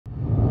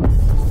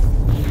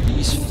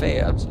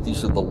fabs.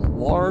 These are the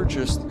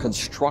largest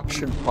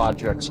construction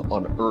projects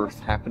on Earth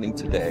happening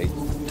today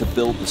to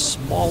build the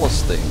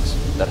smallest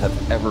things that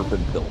have ever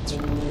been built.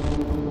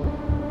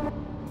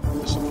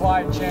 The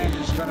supply chain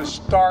is going to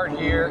start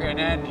here and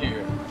end here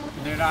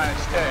in the United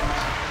States.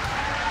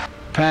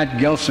 Pat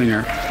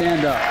Gelsinger,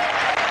 stand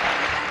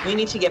up. We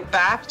need to get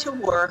back to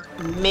work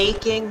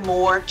making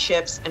more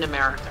chips in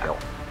America.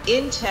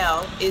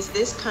 Intel is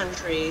this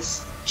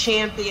country's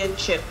champion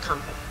chip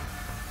company.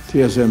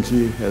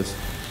 TSMC has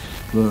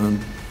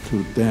learned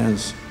to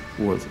dance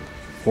with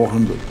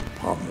 400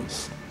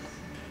 partners.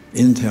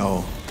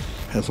 Intel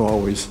has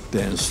always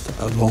danced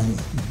alone.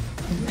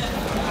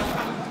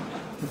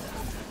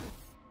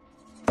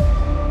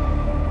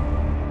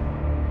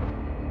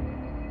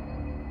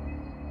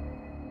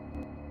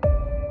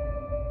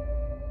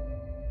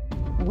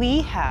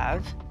 We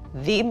have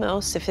the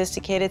most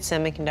sophisticated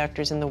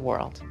semiconductors in the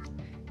world.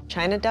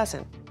 China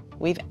doesn't.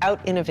 We've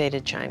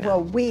out-innovated China.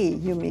 Well,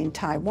 you mean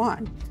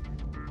Taiwan.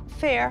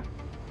 Fair.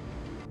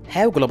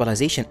 How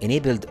globalization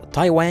enabled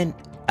Taiwan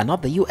and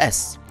not the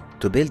US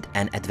to build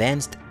an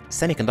advanced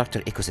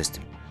semiconductor ecosystem.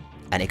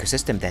 An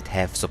ecosystem that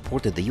have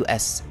supported the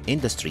US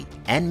industry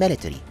and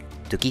military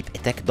to keep a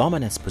tech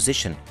dominance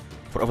position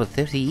for over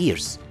 30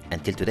 years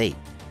until today.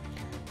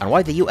 And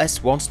why the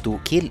US wants to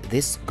kill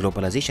this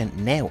globalization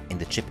now in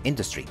the chip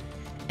industry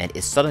and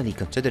is suddenly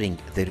considering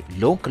their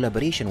long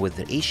collaboration with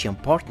their Asian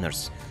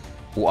partners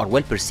who are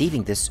well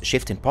perceiving this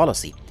shift in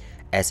policy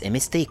as a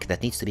mistake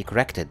that needs to be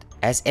corrected,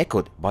 as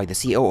echoed by the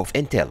CEO of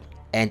Intel,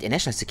 and a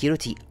national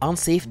security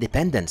unsafe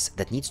dependence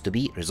that needs to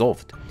be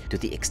resolved, to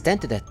the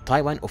extent that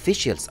Taiwan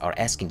officials are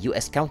asking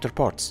US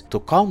counterparts to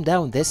calm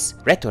down this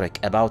rhetoric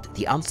about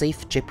the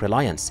unsafe chip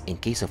reliance in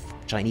case of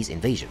Chinese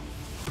invasion.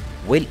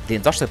 Will the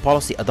industrial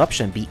policy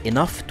adoption be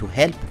enough to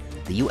help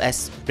the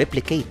US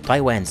replicate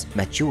Taiwan's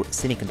mature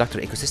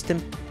semiconductor ecosystem,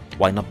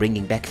 while not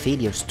bringing back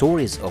failure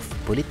stories of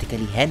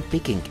politically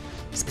handpicking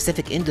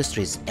specific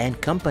industries and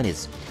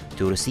companies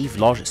to receive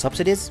large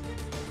subsidies?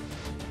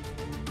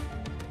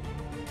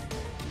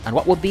 And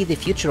what would be the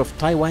future of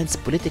Taiwan's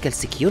political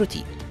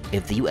security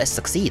if the US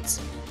succeeds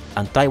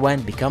and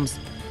Taiwan becomes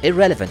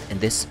irrelevant in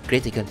this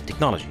critical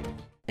technology?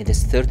 In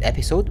this third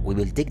episode, we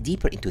will dig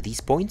deeper into these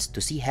points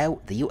to see how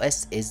the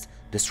US is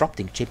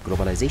disrupting chip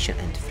globalization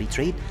and free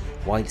trade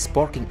while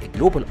sparking a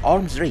global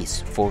arms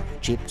race for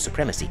chip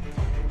supremacy.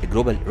 A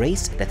global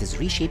race that is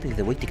reshaping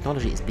the way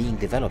technology is being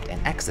developed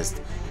and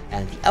accessed,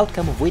 and the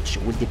outcome of which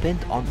will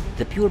depend on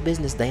the pure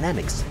business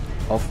dynamics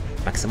of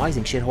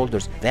maximizing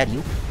shareholders'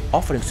 value,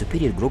 offering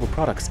superior global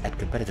products at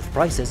competitive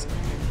prices,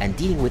 and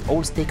dealing with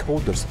all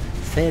stakeholders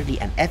fairly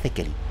and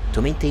ethically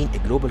to maintain a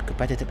global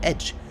competitive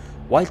edge,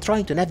 while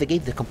trying to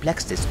navigate the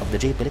complexities of the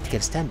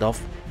geopolitical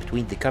standoff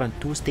between the current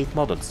two-state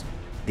models,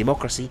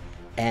 democracy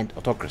and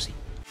autocracy.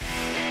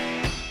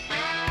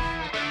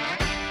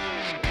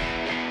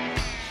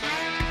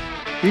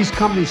 These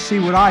companies see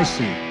what I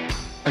see,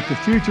 that the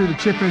future of the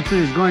chip industry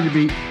is going to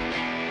be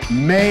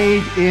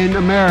made in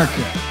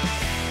America.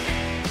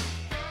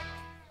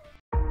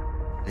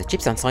 The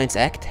CHIPS and Science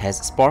Act has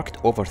sparked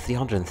over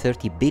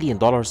 $330 billion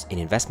in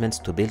investments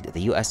to build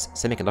the US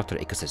semiconductor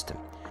ecosystem.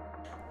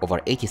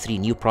 Over 83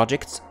 new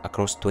projects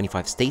across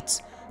 25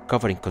 states,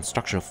 covering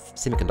construction of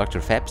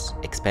semiconductor fabs,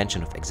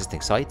 expansion of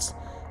existing sites,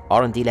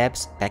 R&D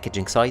labs,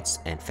 packaging sites,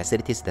 and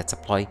facilities that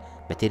supply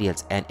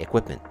materials and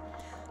equipment.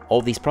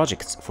 All these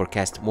projects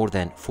forecast more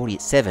than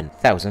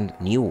 47,000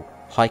 new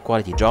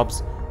high-quality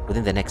jobs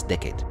within the next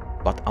decade.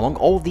 But among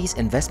all these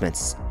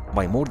investments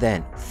by more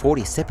than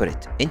 40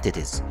 separate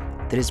entities,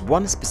 there is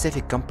one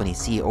specific company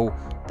CEO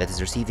that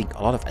is receiving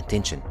a lot of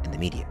attention in the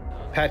media.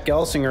 Pat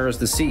Gelsinger is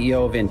the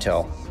CEO of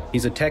Intel.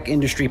 He's a tech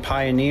industry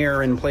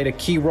pioneer and played a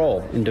key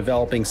role in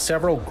developing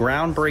several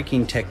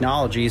groundbreaking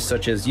technologies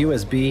such as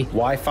USB,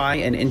 Wi-Fi,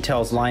 and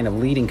Intel's line of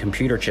leading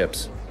computer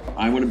chips.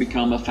 I want to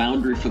become a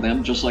foundry for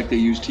them just like they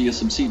use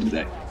TSMC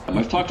today.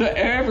 I've talked to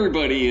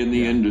everybody in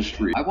the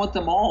industry. I want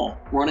them all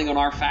running on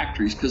our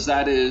factories because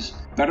that is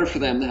better for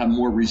them to have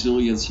more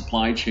resilient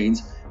supply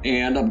chains,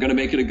 and I'm going to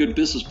make it a good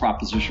business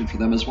proposition for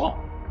them as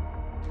well.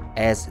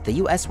 As the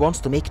US wants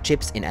to make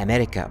chips in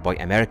America by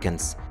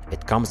Americans,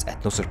 it comes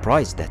at no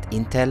surprise that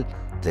Intel,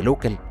 the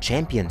local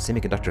champion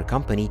semiconductor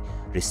company,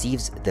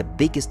 receives the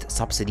biggest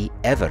subsidy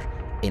ever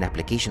in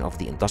application of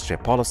the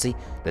industrial policy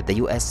that the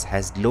US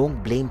has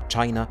long blamed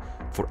China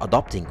for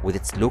adopting with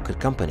its local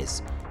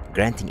companies,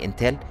 granting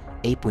Intel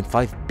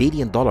 $8.5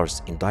 billion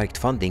in direct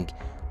funding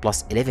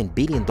plus $11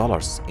 billion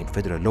in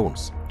federal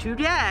loans.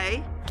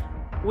 Today,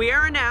 we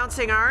are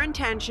announcing our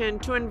intention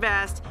to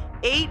invest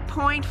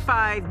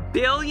 $8.5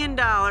 billion in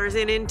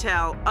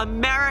Intel,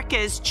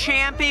 America's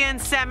champion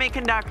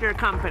semiconductor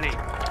company.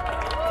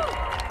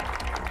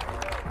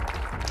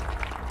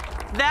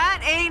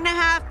 That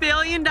 $8.5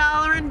 billion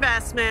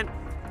investment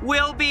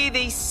will be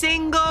the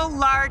single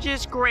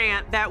largest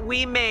grant that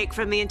we make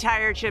from the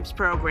entire CHIPS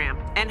program.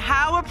 And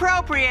how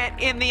appropriate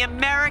in the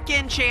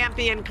American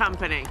champion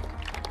company.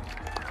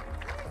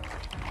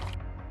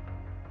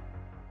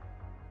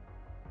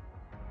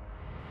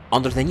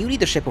 Under the new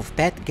leadership of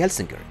Pat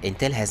Gelsinger,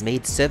 Intel has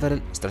made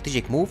several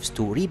strategic moves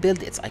to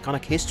rebuild its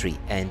iconic history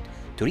and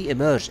to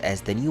re-emerge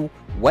as the new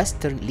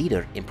Western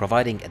leader in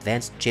providing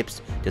advanced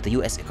chips to the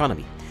US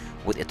economy,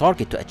 with a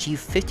target to achieve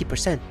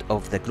 50%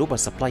 of the global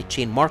supply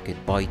chain market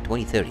by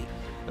 2030.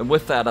 And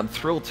with that, I'm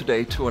thrilled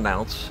today to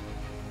announce,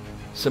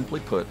 simply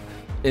put,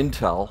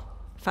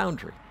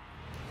 Intelfoundry.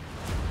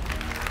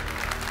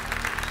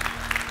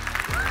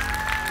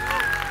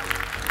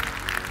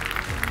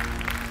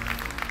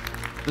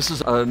 This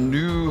is a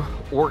new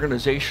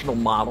organizational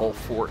model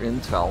for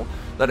Intel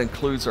that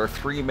includes our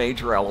three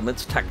major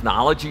elements: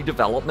 technology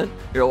development,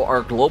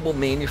 our global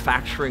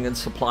manufacturing and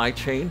supply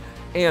chain,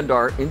 and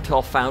our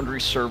Intelfoundry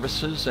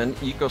services and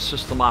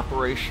ecosystem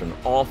operation,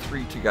 all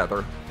three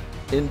together.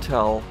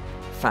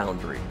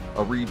 Intelfoundry,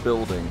 a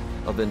rebuilding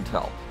of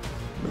Intel.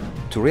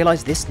 To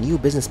realize this new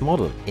business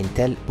model,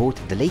 Intel bought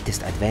the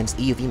latest advanced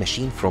EUV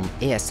machine from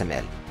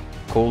ASML,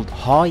 called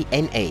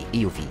High-NA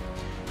EUV,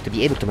 to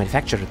be able to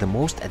manufacture the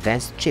most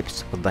advanced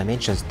chips with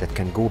dimensions that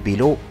can go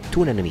below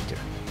 2 nanometer,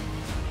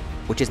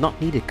 which is not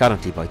needed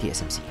currently by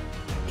TSMC.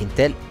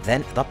 Intel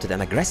then adopted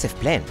an aggressive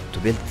plan to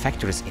build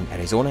factories in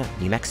Arizona,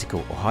 New Mexico,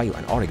 Ohio,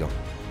 and Oregon,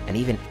 and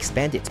even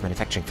expand its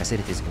manufacturing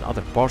facilities in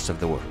other parts of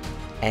the world.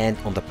 And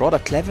on the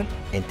product level,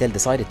 Intel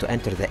decided to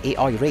enter the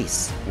AI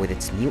race with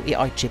its new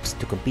AI chips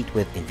to compete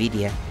with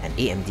NVIDIA and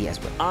AMD as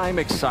well. I'm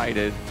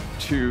excited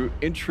to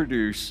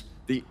introduce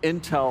the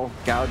Intel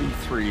Gaudi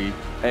 3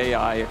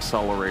 AI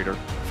accelerator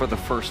for the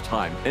first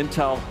time.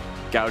 Intel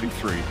Gaudi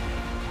 3.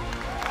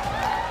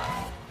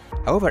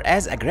 However,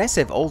 as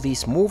aggressive all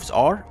these moves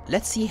are,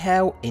 let's see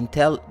how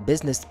Intel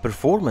business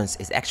performance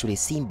is actually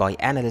seen by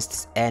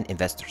analysts and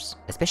investors,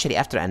 especially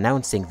after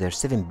announcing their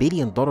 $7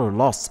 billion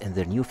loss in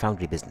their new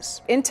foundry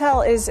business.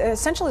 Intel is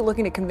essentially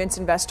looking to convince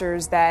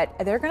investors that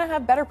they're going to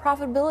have better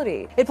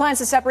profitability. It plans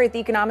to separate the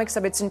economics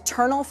of its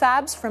internal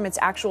fabs from its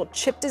actual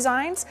chip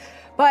designs.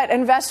 But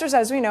investors,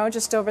 as we know,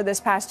 just over this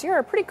past year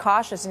are pretty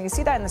cautious, and you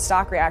see that in the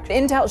stock reaction.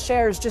 Intel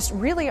shares just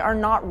really are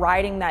not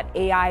riding that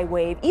AI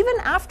wave, even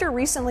after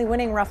recently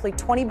winning roughly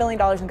 $20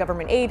 billion in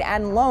government aid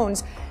and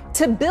loans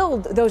to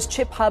build those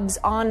chip hubs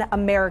on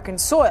American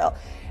soil.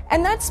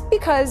 And that's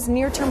because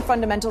near-term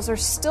fundamentals are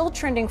still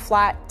trending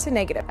flat to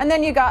negative. And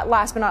then you got,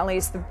 last but not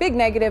least, the big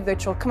negative,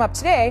 which will come up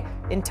today,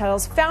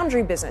 Intel's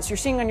foundry business. You're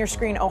seeing on your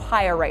screen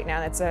Ohio right now.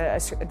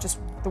 That's just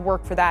the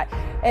work for that.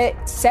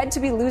 It's said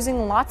to be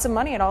losing lots of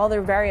money at all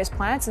their various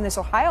plants, and this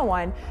Ohio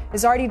one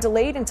is already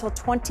delayed until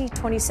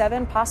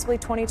 2027, possibly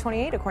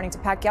 2028, according to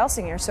Pat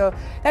Gelsinger. So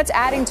that's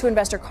adding to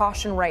investor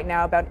caution right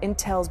now about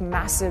Intel's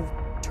massive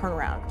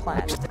turnaround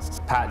plan.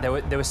 Pat,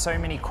 there were so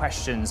many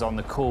questions on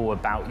the call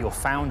about your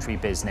foundry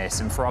business,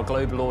 and for our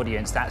global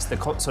audience, that's the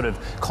sort of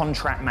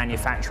contract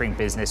manufacturing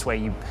business where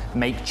you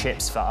make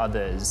chips for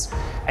others.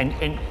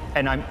 And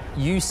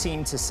you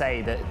seem to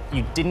say that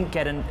you didn't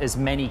get as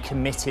many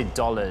committed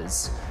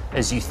dollars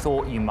as you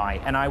thought you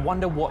might, and I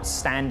wonder what's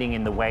standing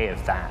in the way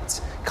of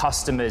that,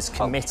 customers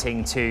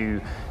committing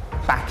to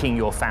backing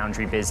your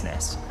foundry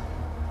business.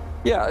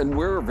 Yeah, and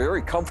we're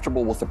very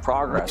comfortable with the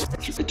progress.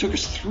 It took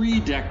us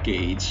 3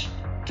 decades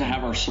to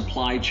have our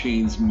supply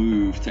chains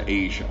move to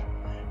Asia.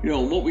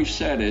 What we've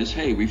said is,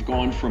 hey, we've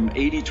gone from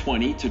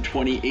 80-20 to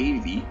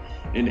 20-80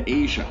 in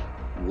Asia.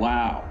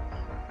 Wow.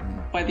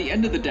 By the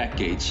end of the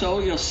decade,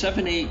 so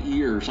 7-8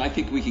 years, I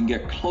think we can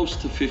get close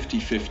to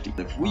 50-50.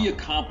 If we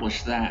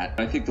accomplish that,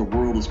 I think the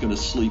world is going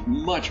to sleep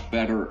much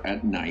better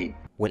at night.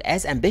 Well,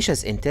 as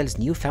ambitious Intel's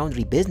new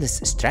foundry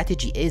business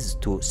strategy is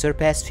to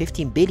surpass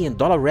 $15 billion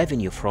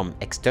revenue from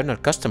external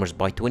customers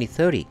by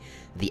 2030,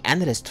 the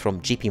analyst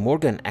from JP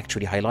Morgan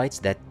actually highlights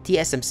that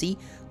TSMC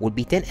will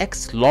be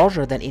 10x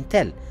larger than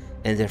Intel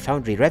in their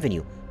foundry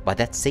revenue by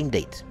that same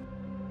date.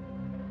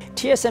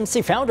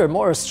 TSMC founder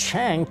Morris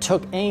Chang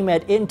took aim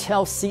at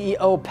Intel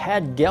CEO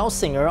Pat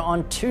Gelsinger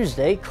on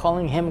Tuesday,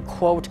 calling him,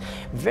 quote,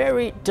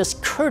 very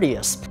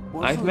discourteous.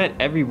 I've met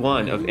every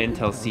one of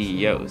Intel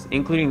CEOs,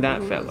 including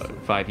that fellow.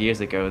 5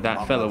 years ago,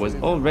 that fellow was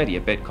already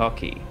a bit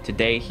cocky.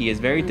 Today, he is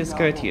very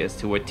discourteous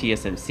toward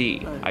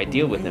TSMC. I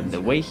deal with him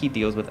the way he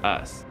deals with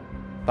us.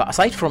 But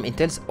aside from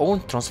Intel's own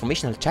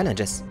transformational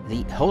challenges,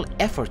 the whole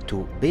effort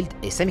to build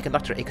a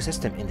semiconductor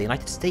ecosystem in the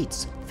United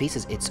States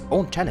faces its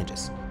own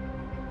challenges.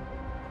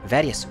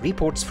 Various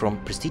reports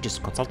from prestigious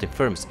consulting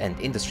firms and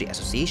industry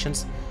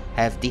associations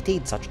have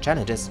detailed such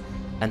challenges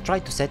and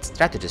tried to set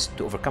strategies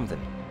to overcome them.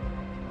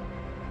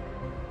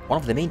 One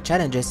of the main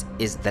challenges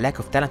is the lack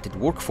of talented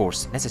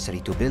workforce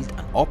necessary to build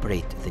and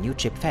operate the new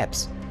chip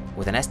fabs,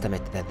 with an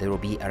estimate that there will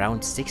be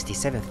around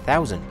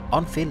 67,000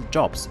 unfilled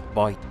jobs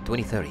by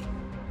 2030.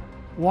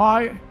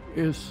 Why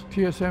is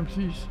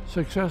TSMC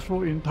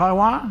successful in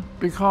Taiwan?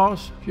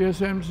 Because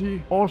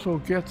TSMC also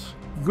gets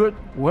good,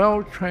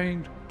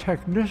 well-trained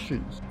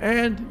technicians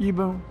and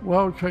even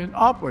well-trained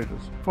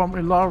operators from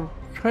a lot of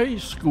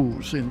trade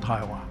schools in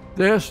Taiwan.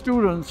 Their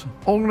students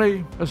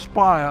only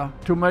aspire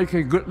to make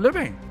a good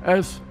living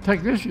as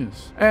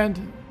technicians and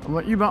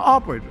even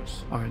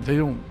operators. They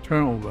don't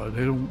turn over,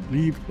 they don't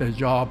leave their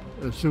job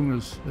as soon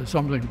as there's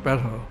something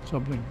better,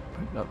 something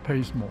that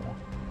pays more.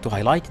 To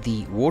highlight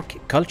the work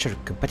culture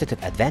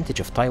competitive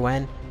advantage of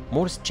Taiwan,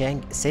 Morris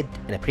Chang said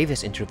in a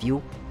previous interview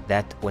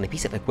that when a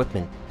piece of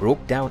equipment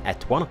broke down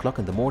at 1 o'clock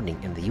in the morning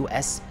in the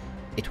US,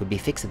 it would be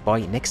fixed by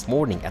next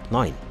morning at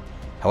 9.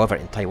 However,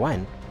 in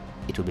Taiwan,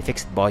 it will be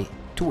fixed by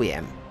 2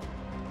 a.m.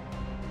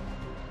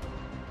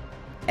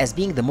 As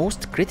being the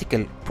most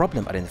critical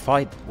problem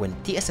identified, when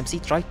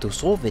TSMC tried to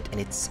solve it in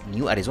its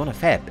new Arizona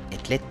fab,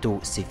 it led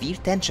to severe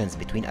tensions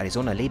between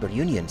Arizona labor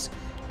unions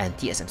and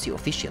TSMC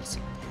officials,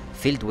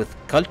 filled with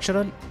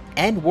cultural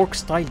and work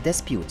style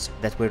disputes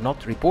that were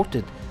not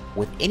reported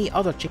with any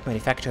other chip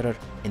manufacturer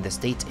in the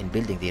States in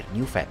building their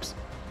new fabs.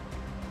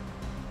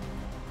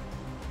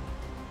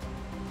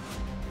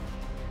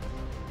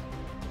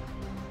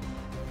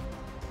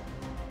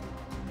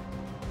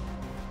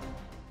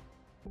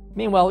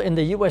 Meanwhile, in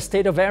the U.S.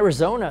 state of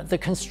Arizona, the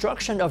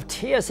construction of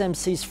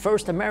TSMC's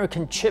first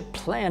American chip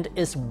plant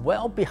is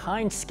well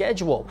behind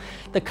schedule.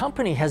 The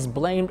company has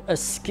blamed a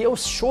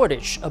skills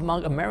shortage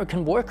among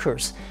American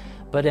workers.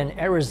 But an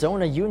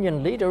Arizona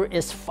union leader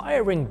is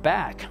firing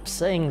back,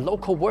 saying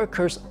local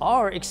workers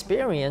are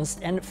experienced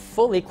and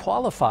fully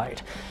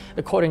qualified.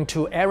 According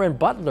to Aaron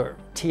Butler,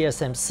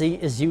 TSMC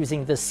is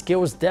using the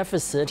skills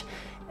deficit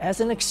as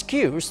an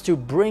excuse to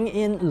bring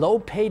in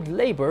low-paid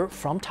labor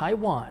from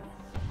Taiwan.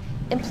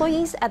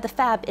 Employees at the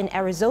fab in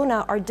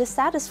Arizona are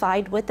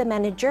dissatisfied with the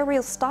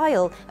managerial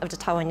style of the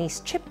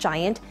Taiwanese chip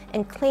giant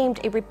and claimed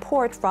a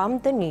report from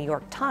the New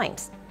York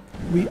Times.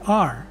 We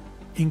are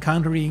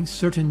encountering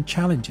certain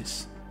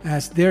challenges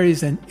as there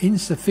is an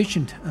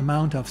insufficient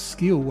amount of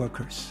skilled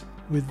workers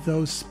with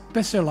those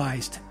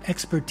specialized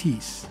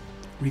expertise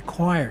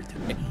required.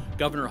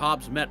 Governor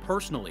Hobbs met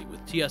personally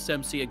with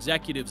TSMC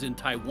executives in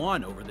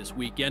Taiwan over this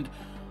weekend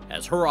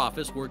as her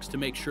office works to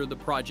make sure the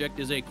project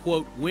is a,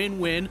 quote,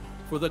 win-win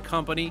for the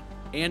company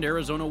and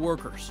Arizona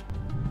workers.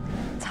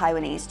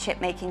 Taiwanese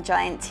chip-making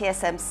giant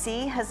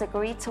TSMC has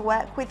agreed to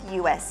work with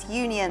U.S.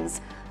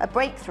 unions, a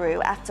breakthrough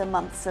after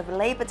months of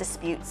labor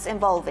disputes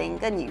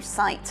involving a new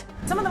site.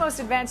 Some of the most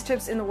advanced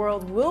chips in the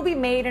world will be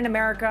made in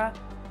America,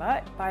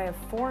 but by a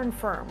foreign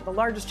firm, the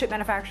largest chip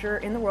manufacturer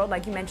in the world,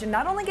 like you mentioned,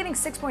 not only getting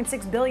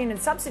 $6.6 billion in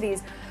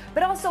subsidies,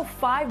 but also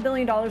 $5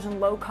 billion in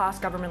low-cost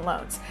government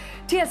loans.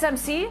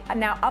 TSMC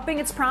now upping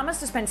its promise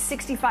to spend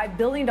 $65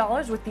 billion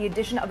with the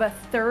addition of a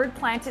third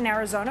plant in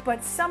Arizona,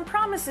 but some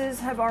promises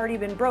have already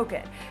been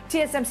broken.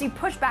 TSMC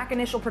pushed back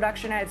initial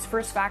production at its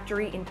first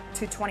factory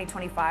into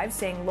 2025,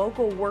 saying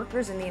local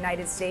workers in the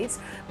United States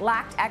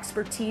lacked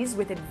expertise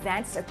with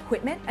advanced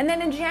equipment. And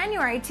then in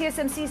January,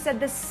 TSMC said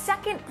the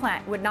second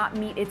plant would not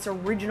meet its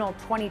original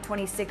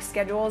 2026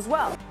 schedule as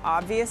well.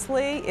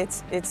 Obviously,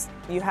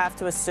 you have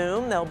to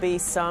assume there'll be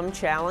some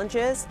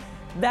challenges.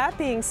 That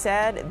being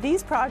said,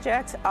 these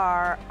projects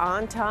are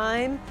on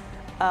time.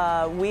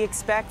 We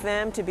expect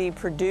them to be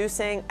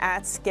producing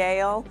at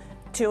scale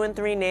 2 and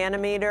 3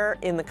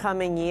 nanometer in the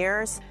coming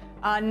years.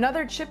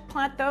 Another chip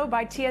plant, though,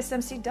 by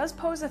TSMC does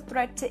pose a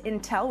threat to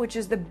Intel, which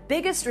is the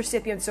biggest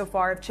recipient so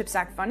far of CHIPS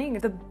Act funding.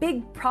 The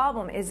big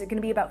problem is going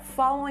to be about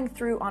following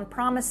through on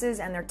promises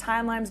and their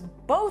timelines.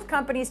 Both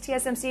companies,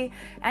 TSMC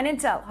and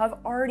Intel, have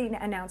already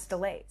announced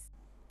delays.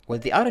 Well,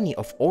 the irony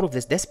of all of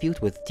this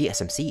dispute with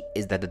TSMC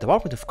is that the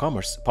Department of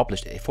Commerce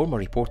published a formal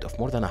report of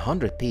more than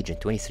 100 pages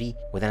in 2023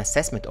 with an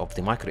assessment of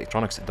the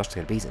microelectronics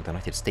industrial base in the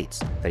United States.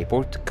 The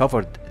report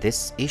covered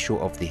this issue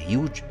of the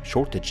huge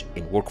shortage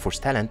in workforce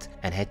talent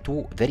and had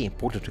 2 very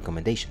important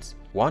recommendations.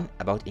 One,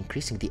 about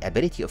increasing the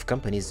ability of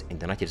companies in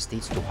the United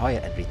States to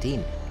hire and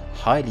retain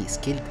highly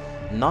skilled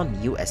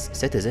non-US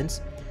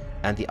citizens,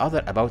 and the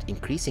other about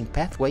increasing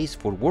pathways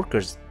for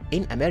workers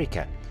in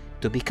America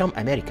to become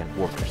American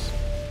workers.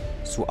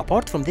 So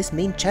apart from this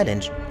main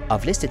challenge,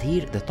 I've listed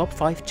here the top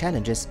 5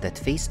 challenges that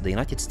face the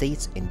United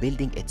States in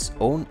building its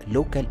own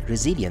local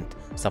resilient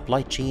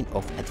supply chain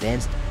of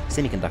advanced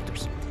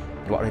semiconductors.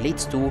 And what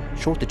relates to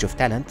shortage of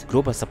talent,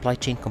 global supply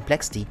chain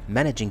complexity,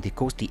 managing the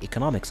costly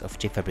economics of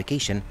chip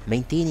fabrication,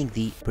 maintaining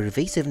the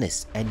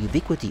pervasiveness and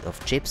ubiquity of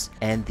chips,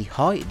 and the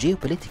high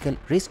geopolitical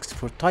risks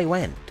for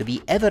Taiwan to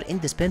be ever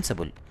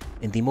indispensable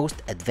in the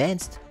most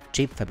advanced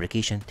chip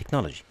fabrication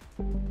technology.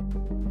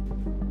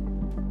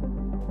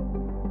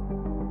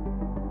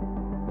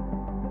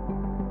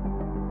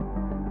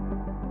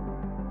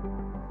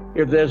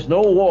 If there's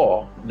no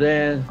war,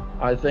 then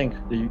I think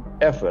the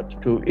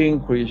effort to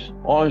increase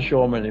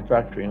onshore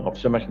manufacturing of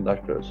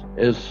semiconductors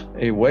is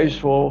a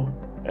wasteful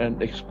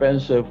and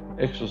expensive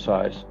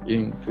exercise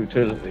in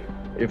futility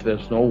if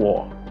there's no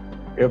war.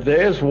 If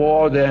there is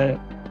war, then,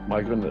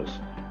 my goodness,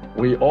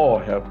 we all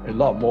have a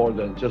lot more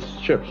than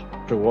just chips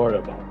to worry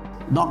about.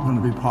 Not going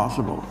to be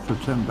possible to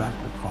turn back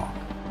the clock.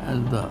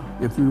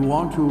 And if we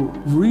want to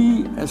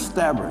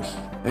re-establish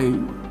a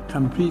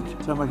complete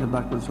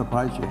semiconductor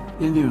supply chain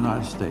in the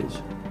United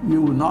States,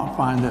 you will not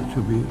find that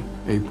to be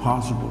a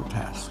possible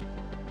task.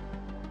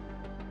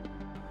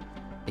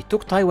 It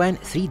took Taiwan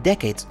 3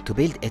 decades to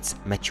build its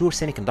mature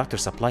semiconductor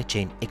supply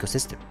chain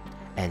ecosystem,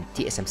 and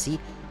TSMC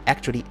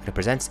actually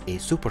represents a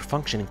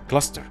super-functioning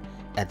cluster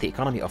at the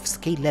economy of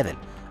scale level,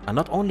 and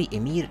not only a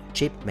mere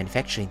chip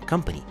manufacturing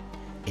company.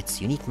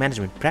 its unique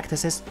management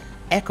practices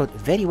echoed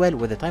very well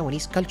with the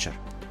Taiwanese culture,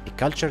 a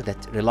culture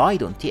that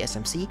relied on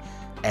TSMC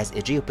as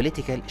a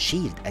geopolitical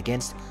shield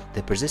against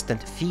the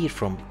persistent fear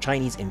from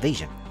Chinese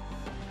invasion.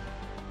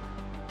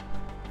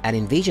 An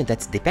invasion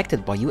that's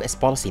depicted by US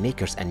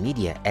policymakers and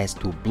media as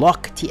to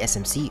block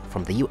TSMC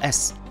from the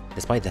US,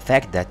 despite the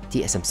fact that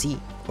TSMC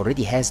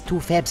already has 2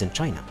 fabs in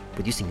China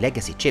producing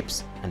legacy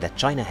chips, and that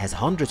China has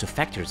hundreds of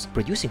factories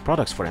producing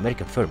products for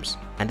American firms,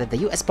 and that the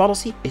US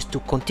policy is to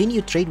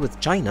continue trade with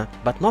China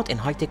but not in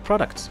high-tech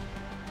products.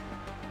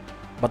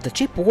 But the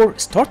chip war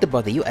started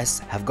by the US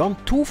have gone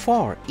too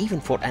far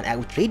even for an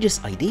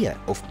outrageous idea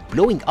of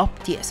blowing up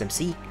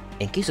TSMC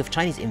in case of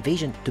Chinese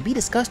invasion to be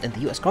discussed in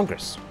the US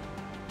Congress.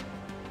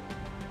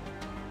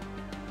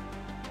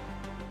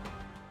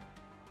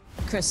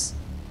 Chris,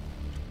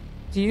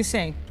 do you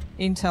think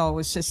Intel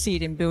will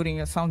succeed in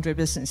building a foundry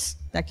business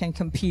that can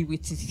compete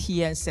with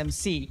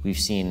TSMC? We've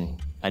seen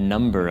a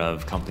number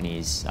of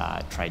companies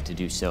try to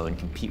do so and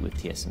compete with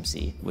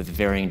TSMC with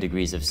varying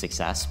degrees of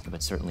success,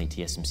 but certainly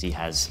TSMC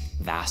has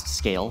vast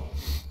scale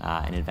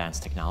and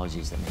advanced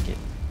technologies that make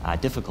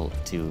it difficult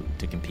to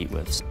compete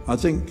with. I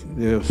think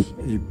there's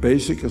a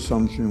basic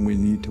assumption we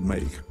need to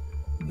make,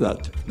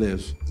 that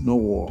there's no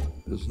war.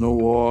 There's no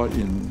war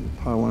in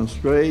Taiwan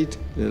Strait.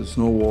 There's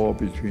no war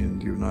between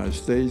the United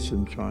States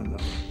and China.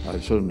 I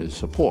certainly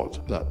support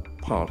that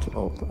part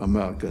of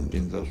American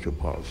industrial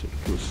policy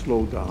to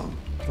slow down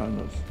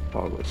China's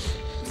progress.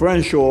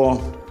 French war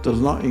does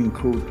not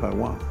include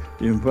Taiwan.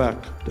 In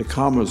fact, the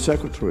Commerce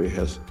Secretary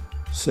has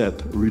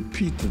said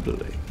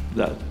repeatedly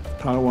that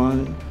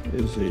Taiwan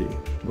is a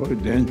very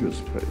dangerous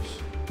place.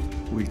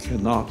 We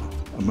cannot,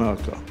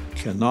 America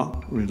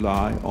cannot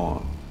rely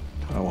on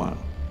Taiwan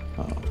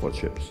for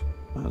chips.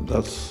 And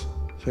that's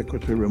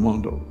Secretary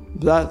Raimondo.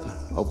 That,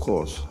 of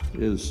course,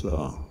 is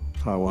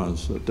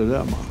Taiwan's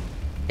dilemma.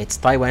 It's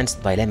Taiwan's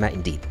dilemma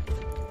indeed.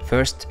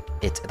 First,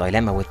 it's a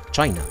dilemma with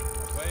China,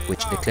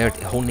 which declared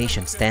a whole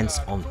nation stance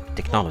on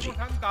technology.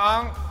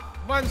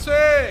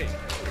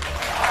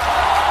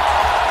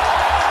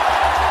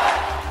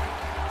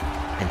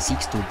 And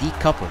seeks to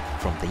decouple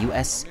from the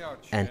US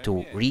and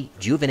to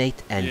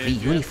rejuvenate and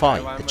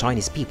reunify the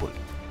Chinese people,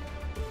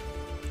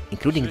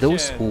 including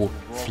those who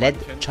fled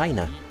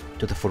China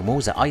to the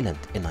Formosa Island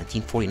in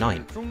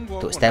 1949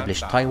 to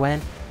establish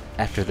Taiwan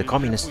after the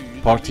Communist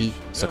Party's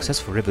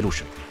successful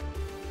revolution.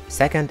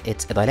 Second,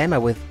 it's a dilemma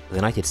with the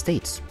United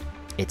States,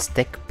 its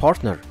tech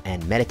partner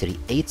and military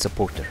aid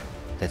supporter,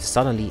 that is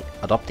suddenly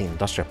adopting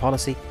industrial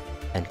policy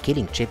and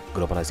killing chip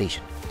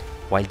globalization,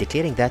 while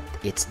declaring that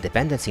its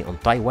dependency on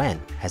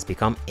Taiwan has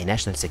become a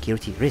national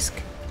security risk,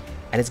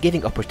 and is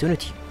giving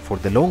opportunity for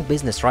the long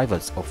business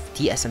rivals of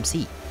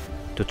TSMC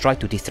to try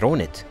to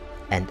dethrone it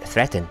and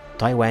threaten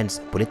Taiwan's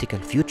political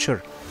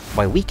future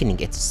by weakening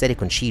its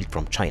silicon shield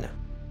from China.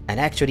 And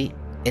actually,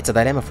 it's a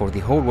dilemma for the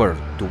whole world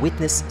to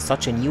witness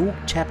such a new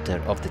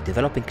chapter of the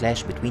developing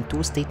clash between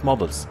two state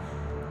models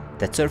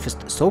that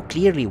surfaced so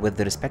clearly with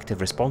the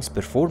respective response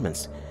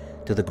performance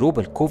to the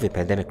global COVID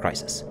pandemic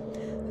crisis.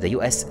 The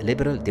US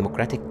liberal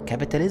democratic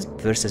capitalism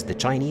versus the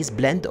Chinese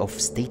blend of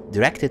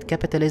state-directed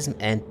capitalism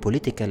and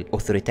political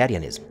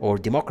authoritarianism, or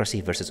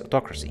democracy versus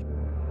autocracy.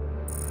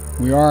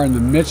 We are in the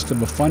midst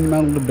of a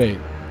fundamental debate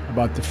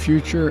about the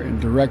future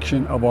and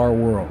direction of our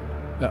world.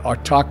 That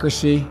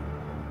autocracy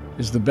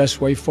is the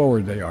best way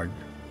forward, they argue.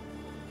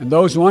 And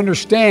those who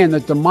understand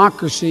that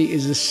democracy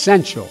is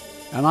essential,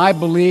 and I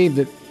believe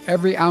that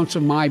every ounce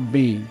of my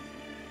being,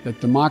 that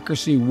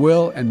democracy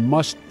will and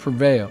must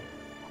prevail.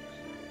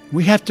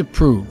 We have to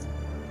prove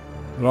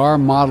that our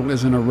model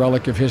isn't a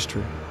relic of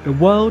history. The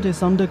world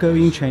is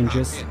undergoing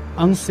changes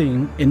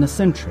unseen in a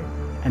century,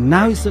 and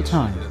now is the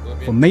time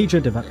for major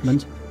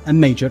development and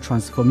major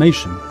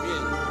transformation.